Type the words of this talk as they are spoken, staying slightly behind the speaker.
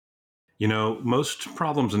Most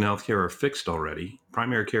problems in healthcare are fixed already.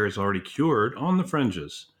 Primary care is already cured on the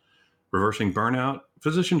fringes. Reversing burnout,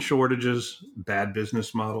 physician shortages, bad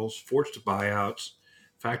business models, forced buyouts,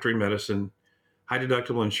 factory medicine, high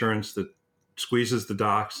deductible insurance that squeezes the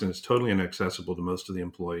docs and is totally inaccessible to most of the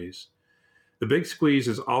employees. The big squeeze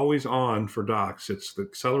is always on for docs. It's the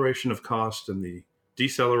acceleration of cost and the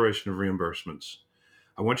deceleration of reimbursements.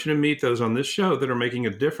 I want you to meet those on this show that are making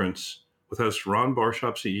a difference with host Ron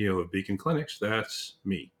Barshop, CEO of Beacon Clinics. That's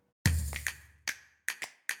me.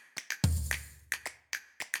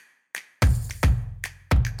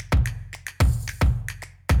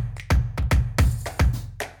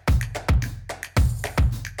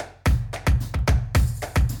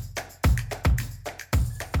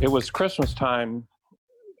 It was Christmas time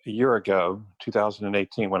a year ago,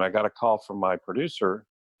 2018, when I got a call from my producer,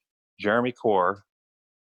 Jeremy Core,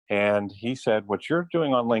 and he said, what you're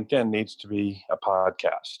doing on LinkedIn needs to be a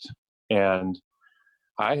podcast. And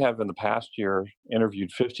I have in the past year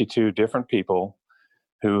interviewed 52 different people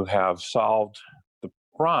who have solved the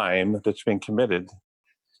crime that's been committed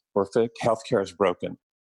where healthcare is broken.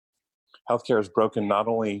 Healthcare is broken not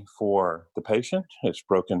only for the patient, it's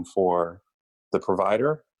broken for the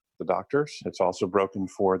provider, the doctors, it's also broken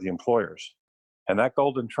for the employers. And that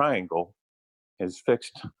golden triangle is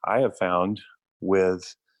fixed, I have found,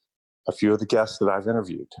 with a few of the guests that I've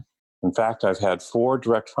interviewed. In fact, I've had 4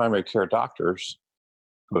 direct primary care doctors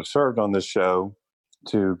who have served on this show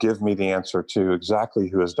to give me the answer to exactly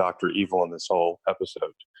who is Dr. Evil in this whole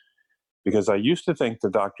episode. Because I used to think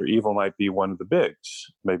that Dr. Evil might be one of the bigs,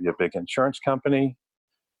 maybe a big insurance company,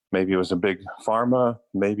 maybe it was a big pharma,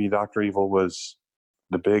 maybe Dr. Evil was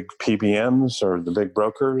the big PBMs or the big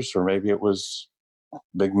brokers, or maybe it was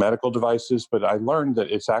big medical devices. But I learned that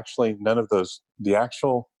it's actually none of those. The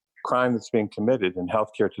actual crime that's being committed in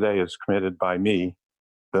healthcare today is committed by me,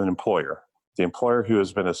 the employer who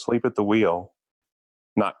has been asleep at the wheel,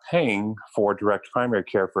 not paying for direct primary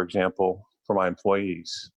care, for example, for my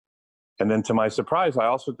employees. And then to my surprise, I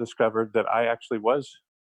also discovered that I actually was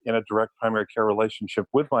in a direct primary care relationship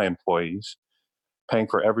with my employees, paying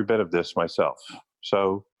for every bit of this myself.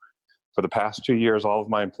 So for the past 2 years, all of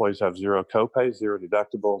my employees have zero copay, zero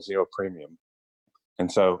deductible, zero premium.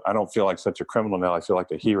 And so I don't feel like such a criminal now. I feel like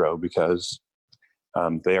a hero because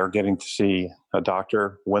they are getting to see a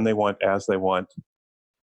doctor when they want, as they want,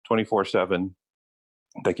 24/7.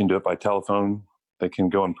 They can do it by telephone. They can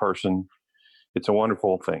go in person. It's a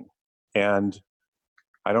wonderful thing. And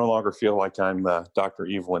I no longer feel like I'm Dr.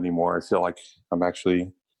 Evil anymore. I feel like I'm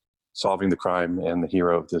actually solving the crime and the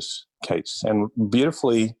hero of this case. And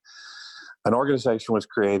beautifully, an organization was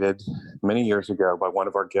created many years ago by one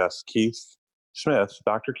of our guests, Keith Smith,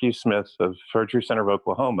 Dr. Keith Smith of Surgery Center of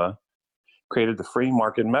Oklahoma, created the Free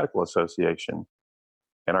Market Medical Association.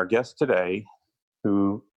 And our guest today,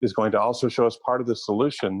 who is going to also show us part of the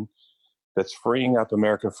solution that's freeing up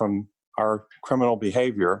America from our criminal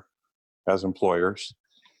behavior as employers,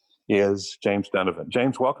 is James Donovan.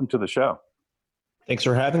 James, welcome to the show. Thanks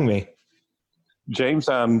for having me. James,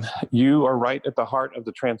 you are right at the heart of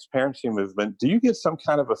the transparency movement. Do you get some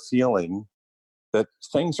kind of a feeling that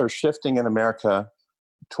things are shifting in America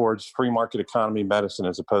towards free market economy medicine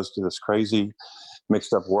as opposed to this crazy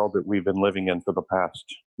mixed up world that we've been living in for the past,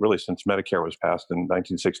 really since Medicare was passed in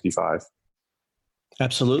 1965?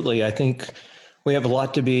 Absolutely. I think we have a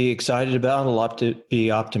lot to be excited about, a lot to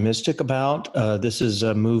be optimistic about. This is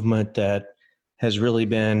a movement that has really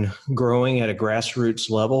been growing at a grassroots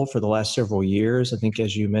level for the last several years. I think,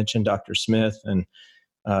 as you mentioned, Dr. Smith and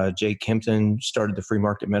Jay Kempton started the Free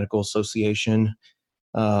Market Medical Association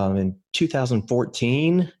in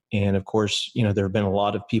 2014. And of course, there have been a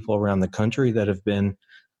lot of people around the country that have been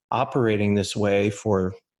operating this way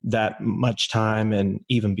for that much time and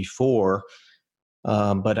even before.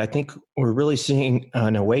 But I think we're really seeing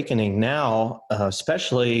an awakening now,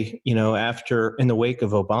 especially, after in the wake of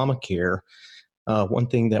Obamacare. One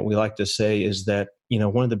thing that we like to say is that,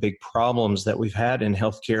 one of the big problems that we've had in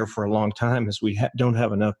healthcare for a long time is we don't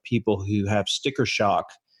have enough people who have sticker shock,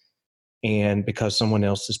 and because someone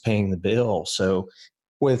else is paying the bill. So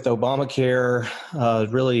with Obamacare,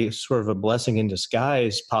 really sort of a blessing in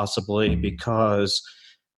disguise, possibly, because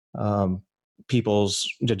people's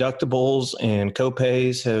deductibles and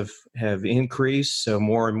copays have increased. So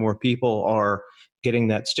more and more people are getting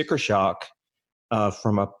that sticker shock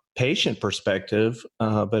from a patient perspective.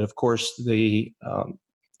 But of course, the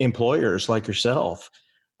employers like yourself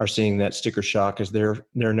are seeing that sticker shock as they're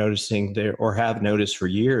noticing or have noticed for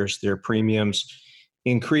years their premiums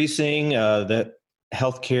increasing, that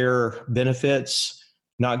healthcare benefits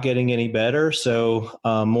not getting any better. So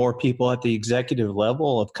more people at the executive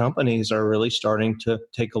level of companies are really starting to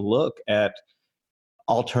take a look at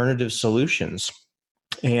alternative solutions.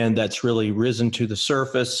 And that's really risen to the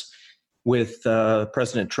surface with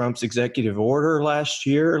President Trump's executive order last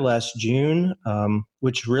June,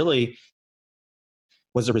 which really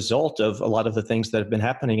was a result of a lot of the things that have been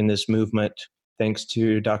happening in this movement, thanks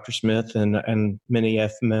to Dr. Smith and many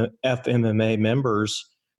FMMA members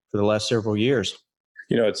for the last several years.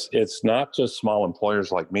 It's not just small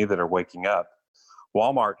employers like me that are waking up.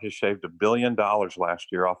 Walmart has shaved $1 billion last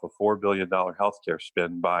year off a $4 billion healthcare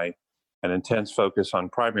spend by an intense focus on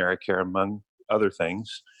primary care, among other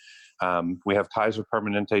things. We have Kaiser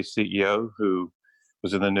Permanente CEO who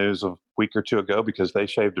was in the news a week or two ago because they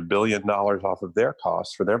shaved $1 billion off of their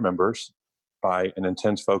costs for their members by an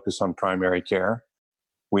intense focus on primary care.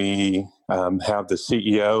 We have the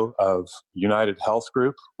CEO of United Health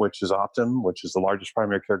Group, which is Optum, which is the largest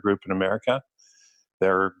primary care group in America.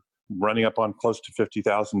 They're running up on close to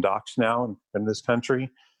 50,000 docs now in this country.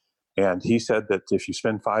 And he said that if you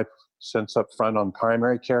spend 5 cents up front on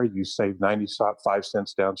primary care, you save 95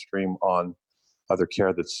 cents downstream on other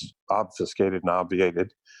care that's obfuscated and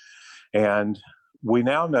obviated. And we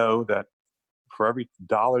now know that for every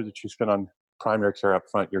dollar that you spend on primary care up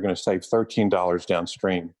front, you're going to save $13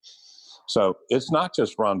 downstream. So it's not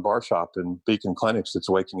just Ron Barshop and Beacon Clinics that's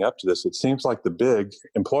waking up to this. It seems like the big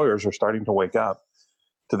employers are starting to wake up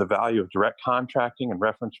to the value of direct contracting and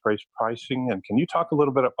reference-based pricing. And can you talk a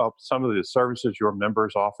little bit about some of the services your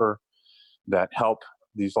members offer that help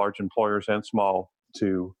these large employers and small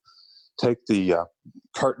to take the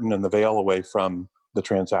curtain and the veil away from the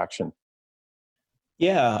transaction?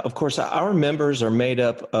 Yeah, of course, our members are made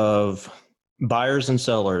up of buyers and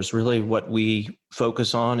sellers. Really what we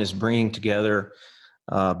focus on is bringing together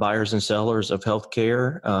buyers and sellers of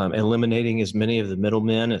healthcare, eliminating as many of the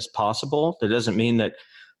middlemen as possible. That doesn't mean that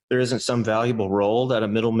there isn't some valuable role that a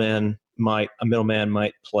middleman might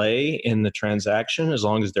play in the transaction, as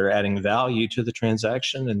long as they're adding value to the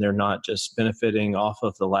transaction and they're not just benefiting off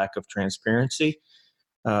of the lack of transparency.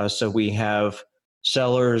 So we have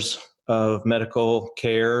sellers of medical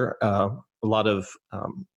care, a lot of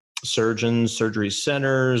surgeons, surgery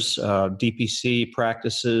centers, DPC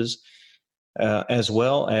practices, as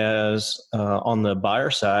well as on the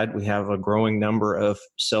buyer side, we have a growing number of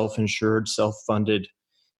self-insured, self-funded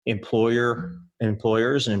employers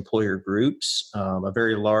and employer groups, a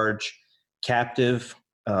very large captive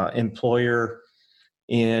employer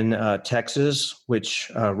in Texas,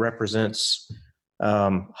 which represents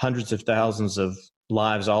hundreds of thousands of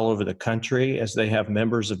lives all over the country, as they have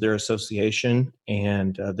members of their association,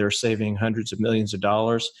 and they're saving hundreds of millions of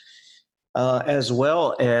dollars, as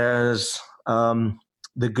well as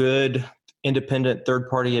the good independent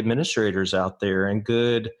third-party administrators out there and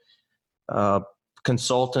good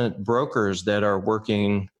consultant brokers that are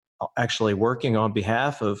actually working on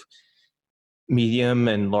behalf of medium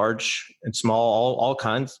and large and small,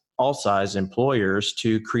 all size employers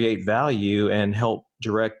to create value and help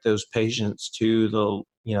direct those patients to the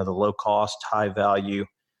low cost, high value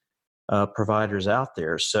providers out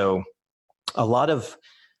there. So a lot of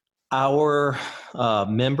our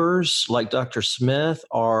members, like Dr. Smith,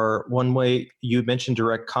 are one way. You mentioned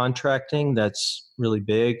direct contracting. That's really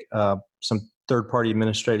big. Some third-party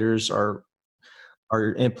administrators are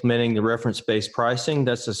implementing the reference-based pricing.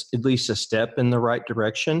 That's at least a step in the right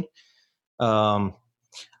direction.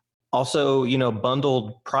 Also,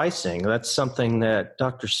 bundled pricing. That's something that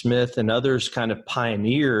Dr. Smith and others kind of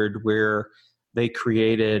pioneered, where they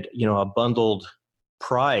created, a bundled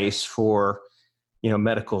price for,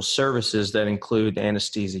 medical services that include the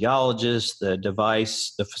anesthesiologist, the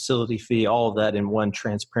device, the facility fee, all of that in one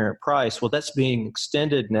transparent price. Well, that's being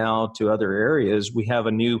extended now to other areas. We have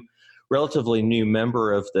a relatively new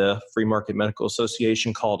member of the Free Market Medical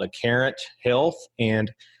Association called Accurint Health,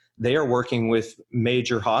 and they are working with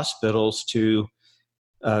major hospitals to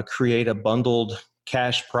create a bundled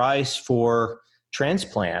cash price for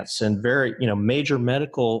transplants and very, major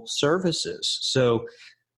medical services. So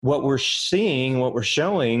what we're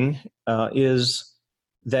showing is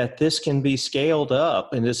that this can be scaled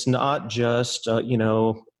up, and it's not just,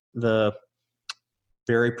 the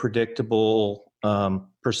very predictable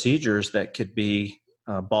procedures that could be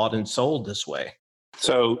bought and sold this way.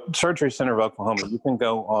 So Surgery Center of Oklahoma, you can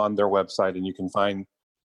go on their website and you can find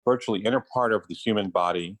virtually inner part of the human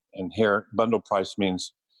body. And here, bundle price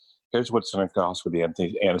means here's what's going to cost with the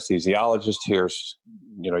anesthesiologist. Here's,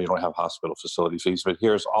 you don't have hospital facility fees, but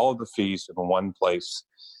here's all of the fees in one place,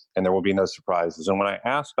 and there will be no surprises. And when I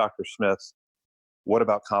asked Dr. Smith, what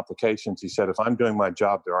about complications? He said, if I'm doing my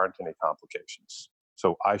job, there aren't any complications.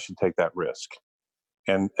 so I should take that risk.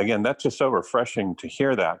 And again, that's just so refreshing to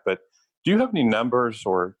hear that. But do you have any numbers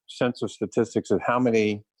or sense of statistics of how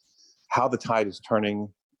the tide is turning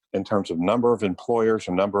in terms of number of employers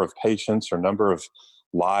or number of patients or number of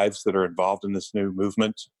lives that are involved in this new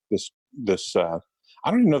movement? I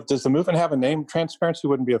don't even know, does the movement have a name? Transparency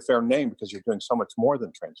wouldn't be a fair name because you're doing so much more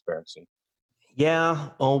than transparency. Yeah,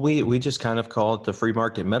 well, we just kind of call it the free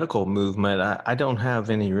market medical movement. I don't have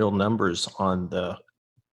any real numbers on the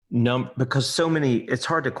because it's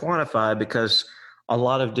hard to quantify because a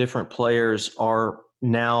lot of different players are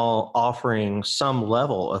now offering some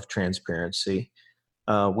level of transparency.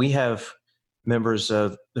 We have members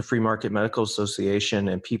of the Free Market Medical Association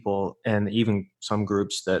and people, and even some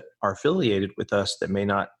groups that are affiliated with us that may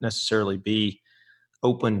not necessarily be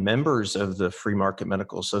open members of the Free Market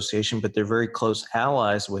Medical Association, but they're very close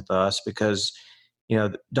allies with us because,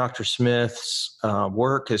 Dr. Smith's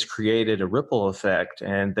work has created a ripple effect,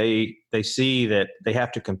 and they see that they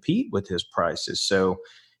have to compete with his prices. So,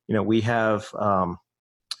 we have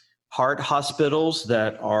heart hospitals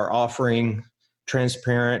that are offering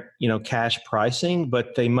transparent, cash pricing,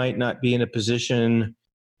 but they might not be in a position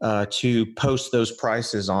to post those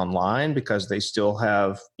prices online because they still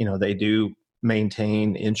have, they do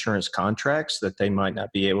maintain insurance contracts that they might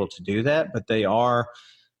not be able to do that, but they are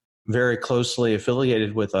very closely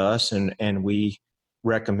affiliated with us, and we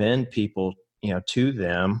recommend people, to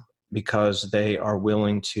them because they are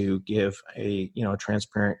willing to give a,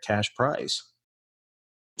 transparent cash price.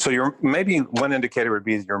 So maybe one indicator would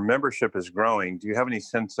be your membership is growing. Do you have any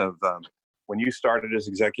sense of when you started as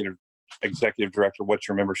executive director, what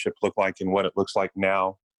your membership looked like and what it looks like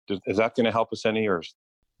now? Is that going to help us any? Or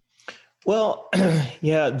well,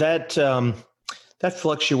 yeah, that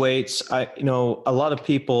fluctuates. A lot of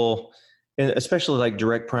people, especially like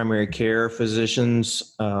direct primary care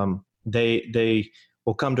physicians, they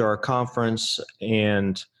will come to our conference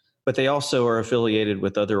but they also are affiliated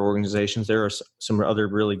with other organizations. There are some other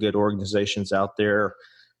really good organizations out there,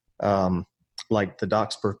 like the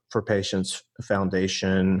Docs for Patients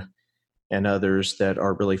Foundation and others that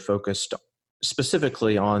are really focused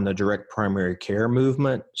specifically on the direct primary care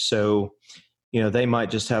movement. So, they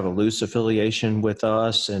might just have a loose affiliation with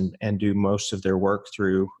us and do most of their work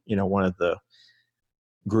through, one of the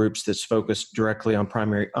groups that's focused directly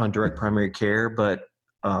on direct primary care. But,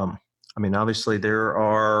 obviously there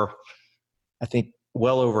are, I think,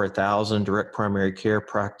 well over 1,000 direct primary care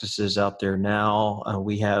practices out there now.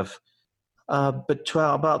 We have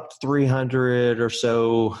about 300 or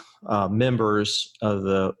so members of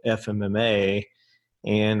the FMMA,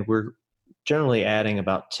 and we're generally adding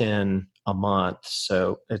about 10 a month.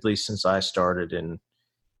 So at least since I started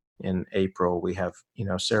in April, we have,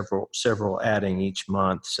 several adding each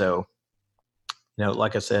month. So,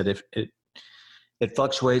 like I said, it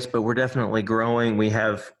fluctuates, but we're definitely growing. We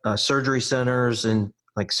have surgery centers in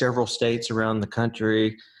like several states around the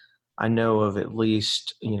country. I know of at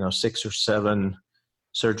least, 6 or 7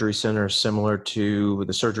 surgery centers similar to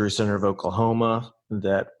the Surgery Center of Oklahoma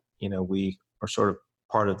that, we are sort of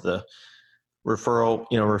part of the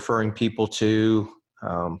referring people to.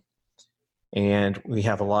 And we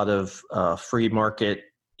have a lot of free market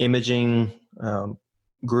imaging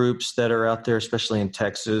groups that are out there, especially in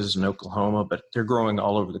Texas and Oklahoma, but they're growing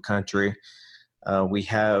all over the country. We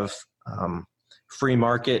have free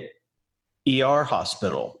market ER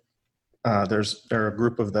hospital. There are a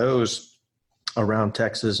group of those around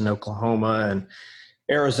Texas and Oklahoma and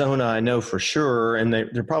Arizona, I know for sure, and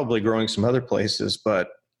they're probably growing some other places, but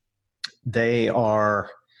they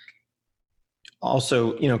are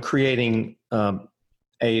also, creating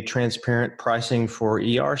a transparent pricing for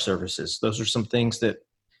ER services. Those are some things that,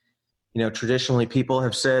 traditionally people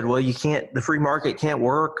have said, well, the free market can't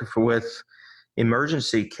work with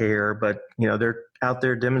emergency care, but, they're out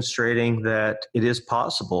there demonstrating that it is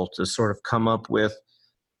possible to sort of come up with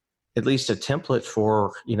at least a template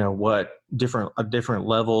for, what different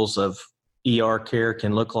levels of ER care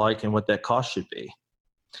can look like and what that cost should be.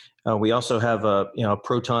 We also have a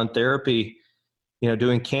proton therapy,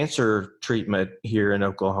 doing cancer treatment here in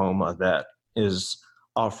Oklahoma that is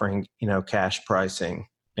offering, cash pricing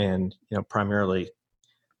and, primarily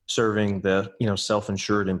serving the,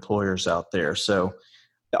 self-insured employers out there. So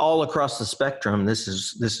all across the spectrum, this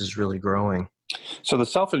is really growing. So the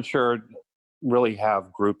self-insured really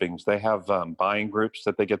have groupings. They have buying groups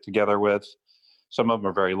that they get together with. Some of them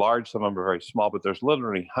are very large, some of them are very small, but there's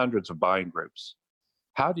literally hundreds of buying groups.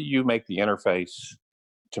 How do you make the interface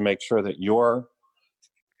to make sure that your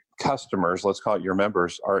customers, let's call it your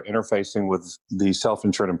members, are interfacing with the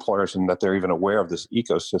self-insured employers and that they're even aware of this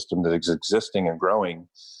ecosystem that is existing and growing?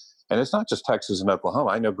 And it's not just Texas and Oklahoma.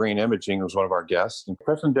 I know Green Imaging was one of our guests. And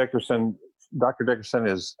Dr. Dickerson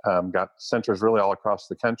has got centers really all across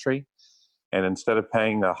the country. And instead of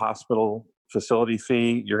paying a hospital facility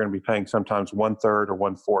fee, you're going to be paying sometimes 1/3 or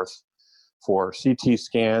 1/4 for CT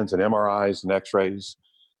scans and MRIs and X-rays.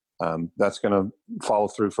 That's going to follow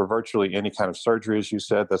through for virtually any kind of surgery, as you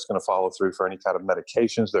said. That's going to follow through for any kind of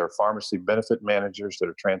medications. There are pharmacy benefit managers that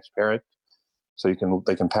are transparent, so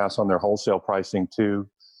they can pass on their wholesale pricing to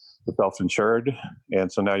the self-insured.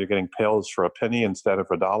 And so now you're getting pills for a penny instead of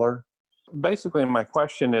 $1. Basically, my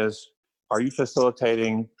question is, are you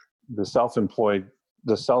facilitating the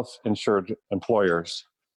self-insured employers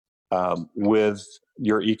with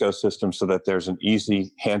your ecosystem so that there's an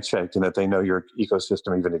easy handshake and that they know your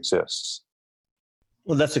ecosystem even exists?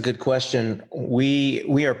 Well, that's a good question.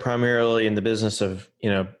 We are primarily in the business of,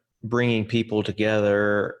 bringing people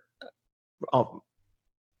together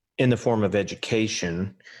in the form of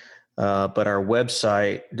education. But our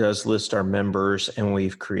website does list our members, and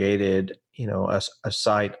we've created, a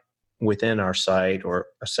site within our site, or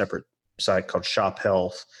a separate site called Shop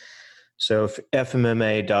Health. So if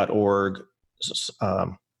fmma.org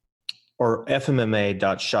or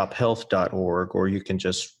fmma.shophealth.org, or you can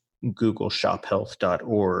just Google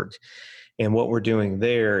shophealth.org. And what we're doing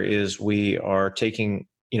there is we are taking,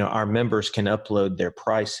 our members can upload their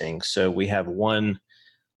pricing. So we have one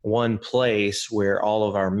place where all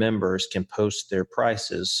of our members can post their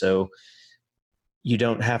prices. So you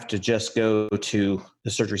don't have to just go to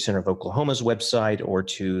the Surgery Center of Oklahoma's website or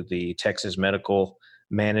to the Texas Medical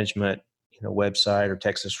Management website, or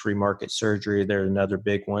Texas Free Market Surgery. They're another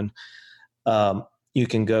big one. You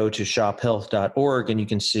can go to shophealth.org and you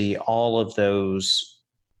can see all of those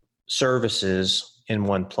services in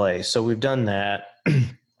one place. So we've done that.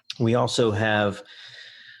 We also have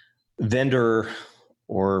vendor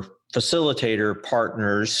or facilitator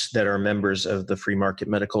partners that are members of the Free Market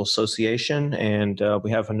Medical Association. And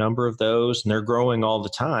we have a number of those, and they're growing all the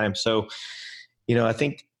time. So, I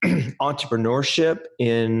think entrepreneurship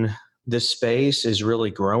in this space is really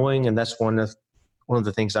growing. And that's one of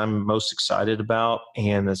the things I'm most excited about.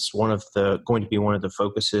 And it's going to be one of the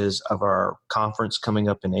focuses of our conference coming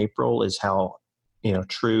up in April, is how,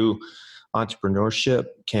 true entrepreneurship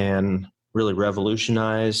can really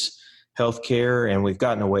revolutionize healthcare. And we've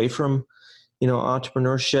gotten away from,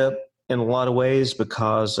 entrepreneurship in a lot of ways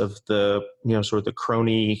because of the, sort of the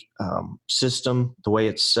crony system. The way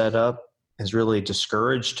it's set up has really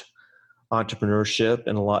discouraged entrepreneurship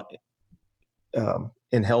in a lot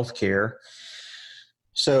in healthcare.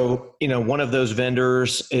 So, one of those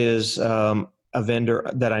vendors is a vendor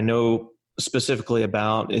that I know specifically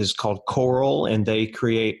about is called Coral, and they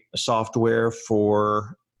create software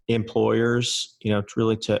for employers,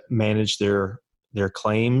 to manage their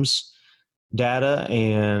claims data.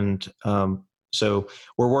 And so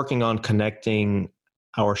we're working on connecting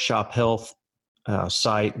our Shop Health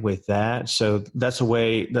site with that. So that's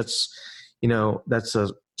a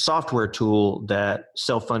software tool that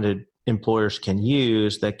self-funded employers can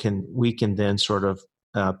use we can then sort of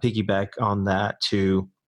piggyback on that to,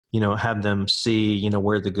 have them see,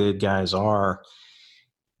 where the good guys are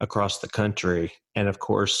across the country. And of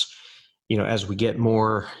course, as we get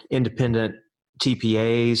more independent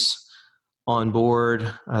TPAs on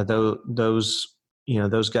board, those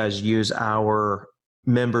guys use our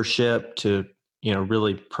membership to,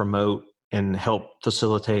 really promote and help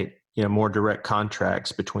facilitate, more direct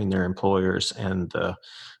contracts between their employers and the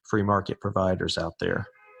free market providers out there.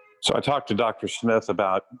 So I talked to Dr. Smith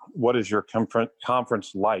about what is your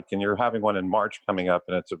conference like, and you're having one in March coming up,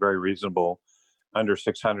 and it's a very reasonable, under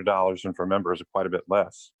 $600, and for members quite a bit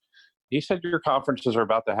less. He said your conferences are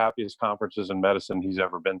about the happiest conferences in medicine he's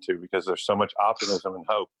ever been to because there's so much optimism and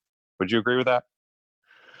hope. Would you agree with that?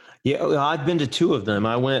 Yeah, I've been to two of them.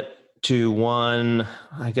 I went to one,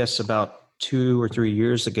 I guess, about 2 or 3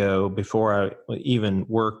 years ago before I even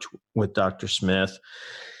worked with Dr. Smith.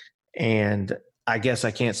 And I guess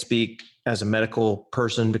I can't speak as a medical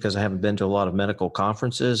person because I haven't been to a lot of medical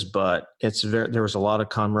conferences, but there was a lot of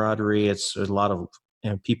camaraderie. It's a lot of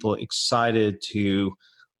people excited to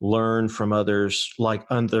learn from others, like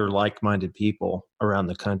other like-minded people around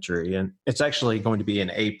the country. And it's actually going to be in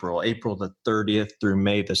April the 30th through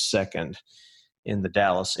May the 2nd in the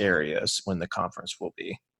Dallas areas when the conference will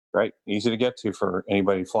be. Right. Easy to get to for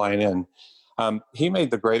anybody flying in. He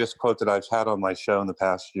made the greatest quote that I've had on my show in the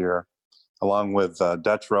past year, along with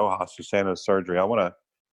Dutch Rojas, who Sano's surgery. I want to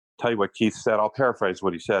tell you what Keith said. I'll paraphrase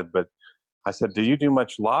what he said, but I said, do you do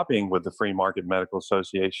much lobbying with the Free Market Medical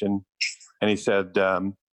Association? And he said,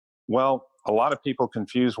 well, a lot of people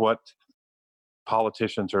confuse what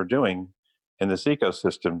politicians are doing. in this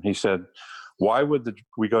ecosystem. He said, why would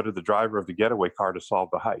we go to the driver of the getaway car to solve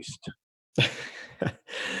the heist?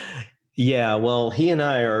 Yeah, well, he and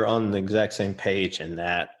I are on the exact same page in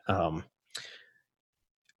that.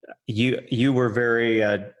 You were very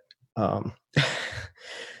um,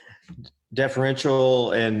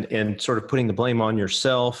 deferential and sort of putting the blame on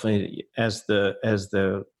yourself as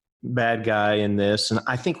the bad guy in this, and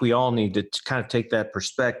I think we all need to kind of take that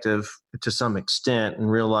perspective to some extent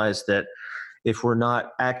and realize that if we're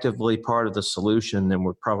not actively part of the solution, then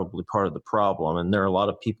we're probably part of the problem. And there are a lot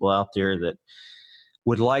of people out there that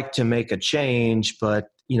would like to make a change, but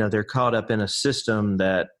they're caught up in a system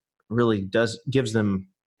that really gives them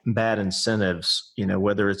bad incentives.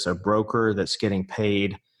 Whether it's a broker that's getting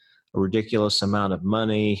paid a ridiculous amount of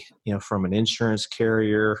money, from an insurance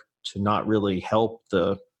carrier to not really help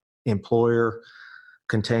the employer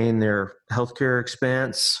contain their healthcare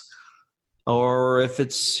expense, or if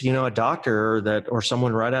it's a doctor or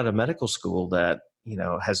someone right out of medical school that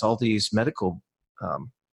has all these medical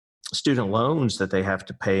student loans that they have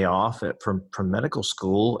to pay off from medical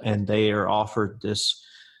school, and they are offered this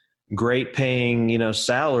great paying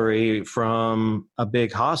salary from a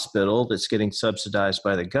big hospital that's getting subsidized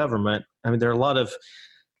by the government. I mean, there are a lot of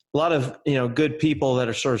good people that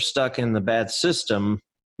are sort of stuck in the bad system,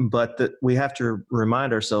 but that we have to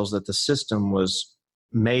remind ourselves that the system was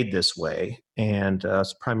made this way, and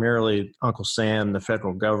it's primarily Uncle Sam, the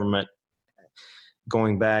federal government,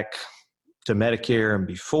 going back to Medicare and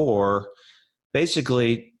before,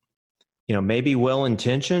 basically, maybe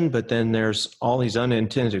well-intentioned, but then there's all these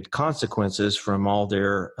unintended consequences from all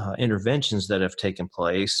their interventions that have taken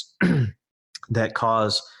place that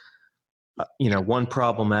cause one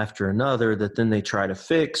problem after another that then they try to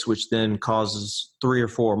fix, which then causes 3 or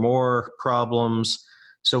 4 more problems.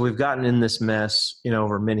 So we've gotten in this mess,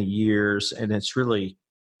 over many years, and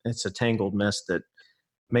it's a tangled mess that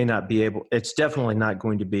it's definitely not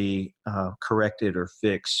going to be corrected or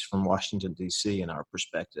fixed from Washington, D.C. in our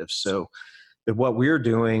perspective. So what we're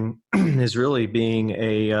doing is really being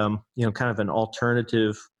a, kind of an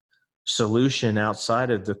alternative solution outside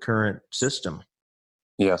of the current system.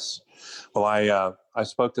 Yes. Well, I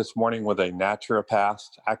spoke this morning with a naturopath,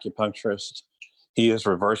 acupuncturist. He is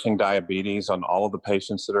reversing diabetes on all of the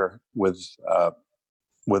patients that are with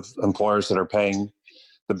employers that are paying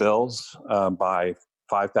the bills by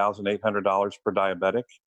 $5,800 per diabetic.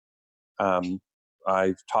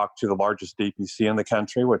 I've talked to the largest DPC in the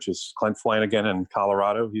country, which is Clint Flanagan in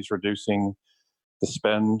Colorado. He's reducing the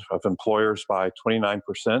spend of employers by 29%.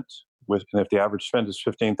 And if the average spend is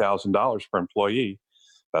 $15,000 per employee,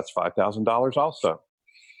 that's $5,000 also.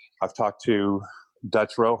 I've talked to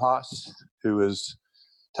Dutch Rojas, who is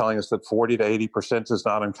telling us that 40 to 80% is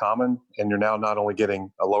not uncommon. And you're now not only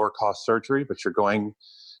getting a lower cost surgery, but you're going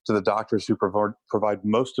to the doctors who provide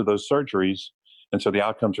most of those surgeries. And so the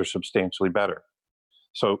outcomes are substantially better.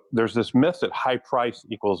 So there's this myth that high price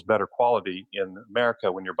equals better quality in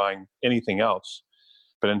America when you're buying anything else.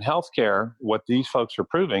 But in healthcare, what these folks are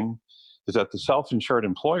proving is that the self-insured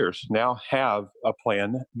employers now have a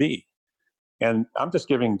plan B. And I'm just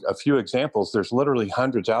giving a few examples. There's literally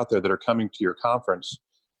hundreds out there that are coming to your conference.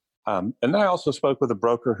 And I also spoke with a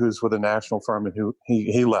broker who's with a national firm, and who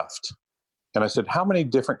he left. And I said, how many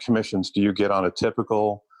different commissions do you get on a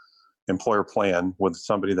typical employer plan with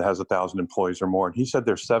somebody that has 1,000 employees or more? And he said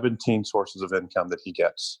there's 17 sources of income that he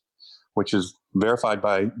gets, which is verified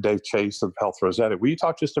by Dave Chase of Health Rosetta. Will you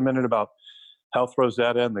talk just a minute about Health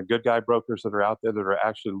Rosetta and the good guy brokers that are out there that are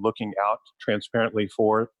actually looking out transparently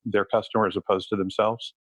for their customers opposed to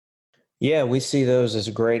themselves? Yeah, we see those as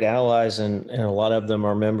great allies, and a lot of them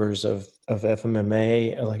are members of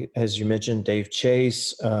FMMA. Like, as you mentioned, Dave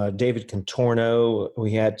Chase, David Contorno,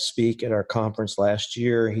 we had speak at our conference last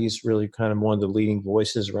year. He's really kind of one of the leading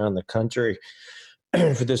voices around the country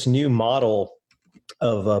for this new model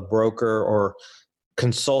of a broker or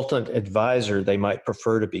consultant advisor, they might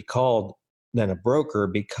prefer to be called, than a broker,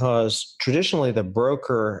 because traditionally the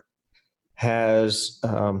broker has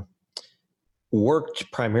worked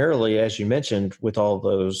primarily, as you mentioned, with all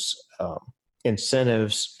those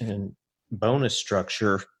incentives and bonus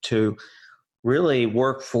structure to really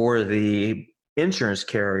work for the insurance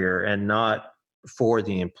carrier and not for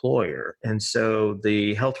the employer. And so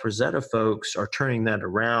the Health Rosetta folks are turning that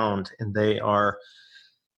around, and they are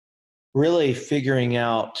really figuring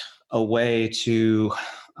out a way to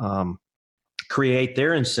create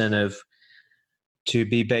their incentive to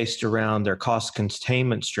be based around their cost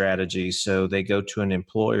containment strategy. So they go to an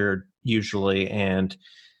employer usually and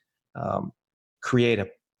create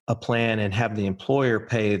a plan and have the employer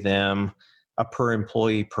pay them a per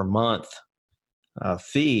employee per month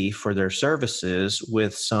fee for their services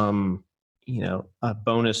with some, a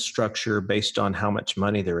bonus structure based on how much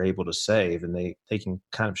money they're able to save. And they can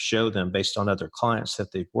kind of show them based on other clients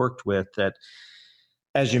that they've worked with that,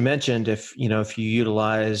 as you mentioned, if you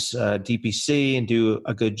utilize DPC and do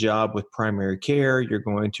a good job with primary care, you're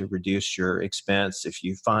going to reduce your expense. If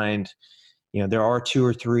you find, there are 2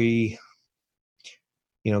 or 3,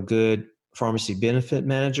 good pharmacy benefit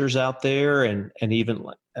managers out there, and even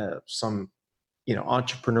some,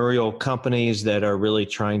 entrepreneurial companies that are really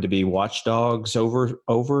trying to be watchdogs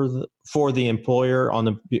for the employer on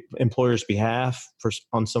the employer's behalf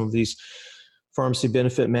on some of these pharmacy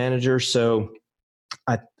benefit managers. So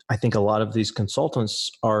I think a lot of these consultants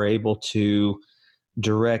are able to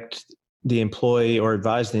direct the employee or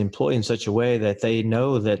advise the employee in such a way that they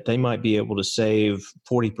know that they might be able to save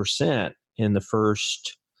 40% in the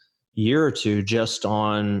first year or two just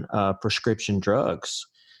on prescription drugs.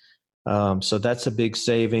 So that's a big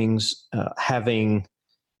savings. Having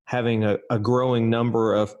a growing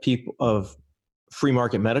number of people, of Free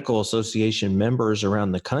Market Medical Association members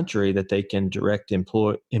around the country that they can direct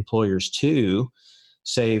employers to,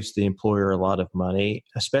 saves the employer a lot of money,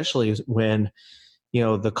 especially when,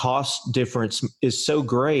 the cost difference is so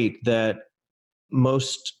great that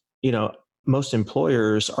most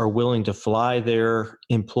employers are willing to fly their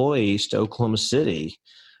employees to Oklahoma City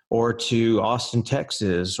or to Austin,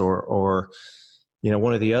 Texas, or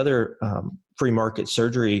one of the other free market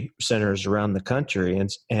surgery centers around the country.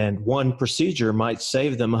 And one procedure might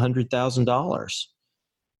save them $100,000.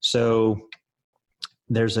 So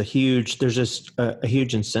there's just a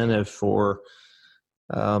huge incentive for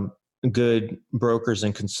good brokers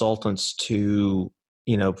and consultants to,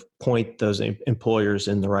 point those employers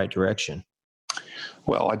in the right direction.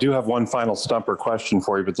 Well, I do have one final stumper question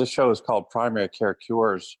for you, but this show is called Primary Care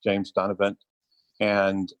Cures, James Donovan.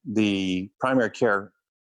 And the primary care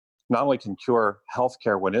not only can cure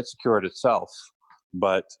healthcare when it's cured itself,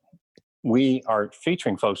 but we are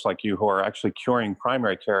featuring folks like you who are actually curing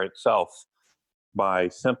primary care itself by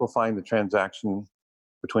simplifying the transaction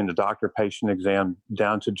between the doctor-patient exam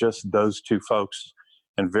down to just those 2 folks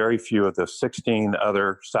and very few of the 16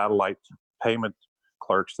 other satellite payment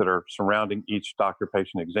clerks that are surrounding each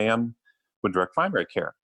doctor-patient exam with direct primary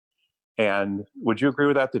care. And would you agree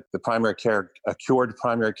with that the primary care, a cured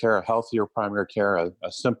primary care, a healthier primary care,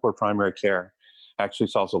 a simpler primary care actually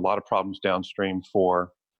solves a lot of problems downstream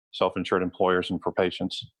for self-insured employers and for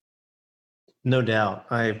patients? No doubt.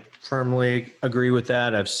 I firmly agree with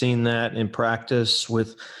that. I've seen that in practice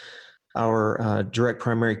with our direct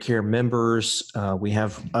primary care members. We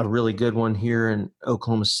have a really good one here in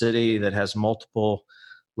Oklahoma City that has multiple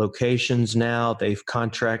locations now. They've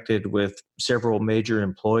contracted with several major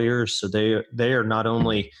employers. So they are not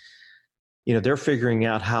only, they're figuring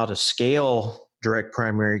out how to scale direct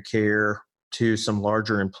primary care to some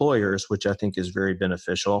larger employers, which I think is very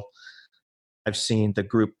beneficial. I've seen the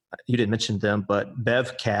group, you didn't mention them, but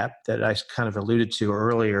BevCap that I kind of alluded to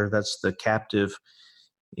earlier, that's the captive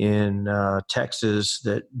in Texas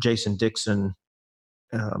that Jason Dixon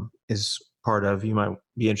is part of. You might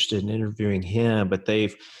be interested in interviewing him, but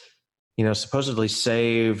they've, supposedly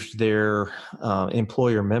saved their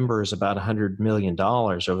employer members about $100 million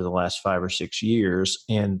over the last 5 or 6 years.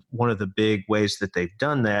 And one of the big ways that they've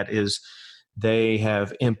done that is they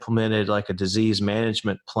have implemented like a disease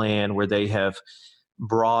management plan where they have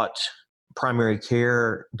brought primary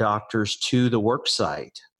care doctors to the work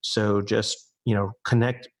site. So just,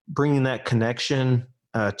 bringing that connection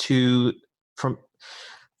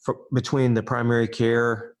between the primary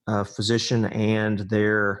care physician and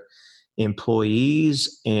their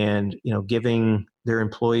employees, and giving their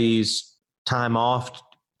employees time off,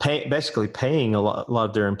 basically paying a lot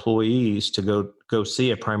of their employees to go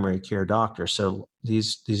see a primary care doctor. So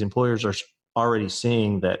these employers are already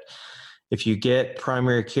seeing that if you get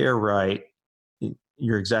primary care right,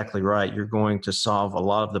 you're exactly right. You're going to solve a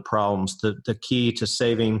lot of the problems. The key to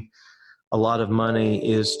saving a lot of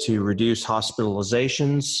money is to reduce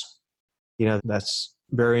hospitalizations. That's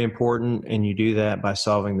very important, and you do that by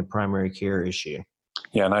solving the primary care issue.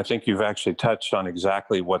 Yeah, and I think you've actually touched on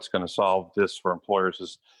exactly what's going to solve this for employers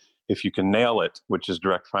is if you can nail it, which is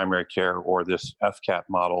direct primary care or this FCAP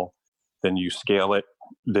model, then you scale it,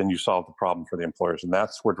 then you solve the problem for the employers. And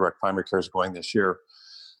that's where direct primary care is going this year.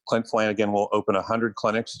 Clint Flanagan will open 100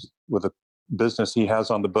 clinics with a business he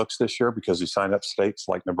has on the books this year because he signed up states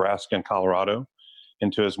like Nebraska and Colorado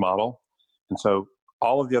into his model. And so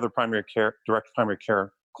all of the other direct primary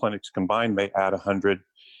care clinics combined may add 100.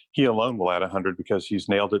 He alone will add 100 because he's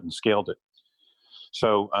nailed it and scaled it.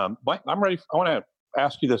 So I'm ready. I want to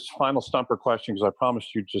ask you this final stumper question because I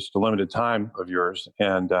promised you just a limited time of yours,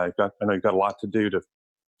 and I know you've got a lot to do to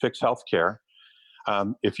fix healthcare.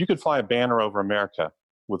 If you could fly a banner over America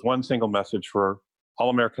with one single message for all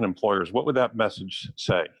American employers, what would that message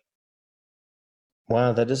say?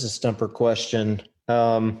 Wow, that is a stumper question.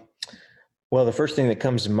 Well, the first thing that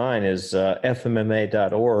comes to mind is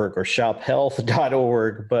fmma.org or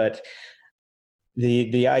shophealth.org, but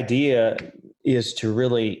the idea is to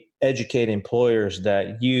really educate employers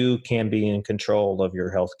that you can be in control of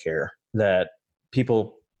your healthcare, that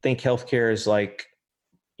people think healthcare is like,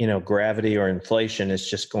 gravity or inflation is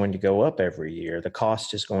just going to go up every year. The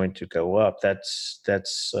cost is going to go up. They've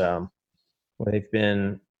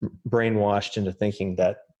been brainwashed into thinking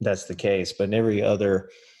that that's the case. But in every other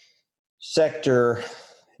sector,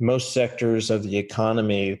 most sectors of the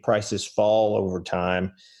economy, prices fall over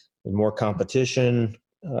time. And more competition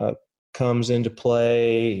comes into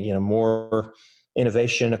play. More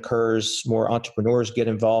innovation occurs. More entrepreneurs get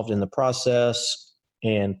involved in the process,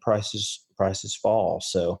 and prices fall.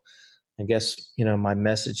 So I guess, my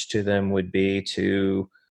message to them would be to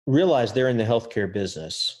realize they're in the healthcare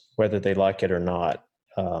business, whether they like it or not,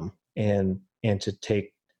 and to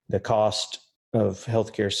take the cost of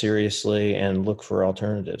healthcare seriously and look for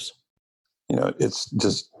alternatives. It's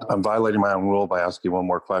just, I'm violating my own rule by asking one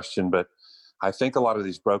more question, but I think a lot of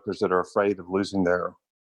these brokers that are afraid of losing their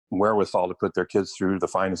wherewithal to put their kids through the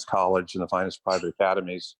finest college and the finest private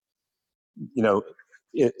academies,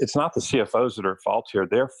 it's not the CFOs that are at fault here.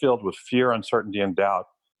 They're filled with fear, uncertainty, and doubt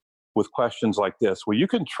with questions like this. Well, you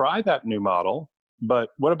can try that new model, but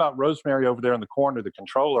what about Rosemary over there in the corner, the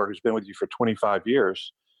controller who's been with you for 25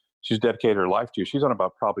 years? She's dedicated her life to you. She's on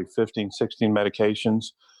about probably 15, 16 medications.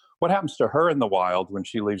 What happens to her in the wild when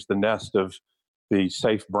she leaves the nest of the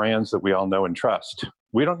safe brands that we all know and trust?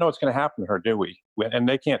 We don't know what's going to happen to her, do we? And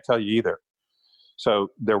they can't tell you either. So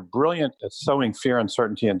they're brilliant at sowing fear,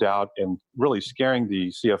 uncertainty, and doubt, and really scaring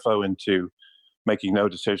the CFO into making no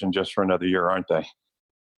decision just for another year, aren't they?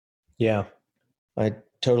 Yeah, I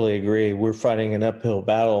totally agree. We're fighting an uphill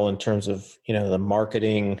battle in terms of, the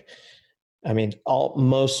marketing. I mean,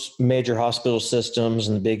 most major hospital systems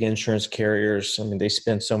and the big insurance carriers, they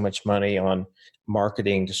spend so much money on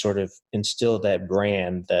marketing to sort of instill that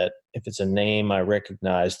brand that if it's a name I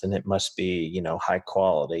recognize, then it must be, high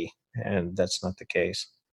quality. And that's not the case.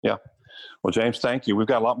 Yeah. Well, James, thank you. We've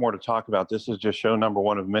got a lot more to talk about. This is just show number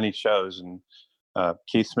one of many shows. And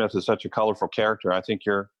Keith Smith is such a colorful character. I think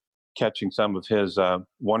you're catching some of his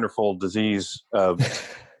wonderful disease of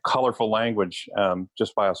colorful language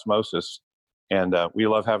just by osmosis. And we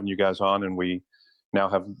love having you guys on. And we now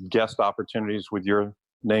have guest opportunities with your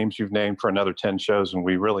names you've named for another 10 shows. And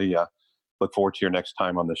we really look forward to your next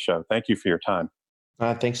time on this show. Thank you for your time.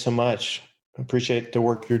 Thanks so much. I appreciate the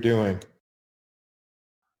work you're doing.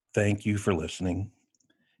 Thank you for listening.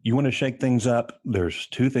 You want to shake things up? There's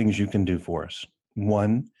two things you can do for us.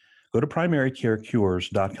 One, go to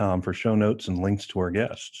primarycarecures.com for show notes and links to our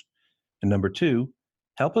guests. And number two,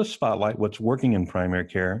 help us spotlight what's working in primary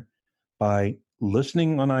care by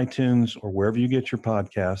listening on iTunes or wherever you get your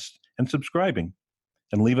podcasts and subscribing,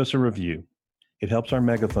 and leave us a review. It helps our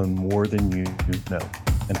megaphone more than you know.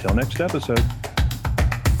 Until next episode.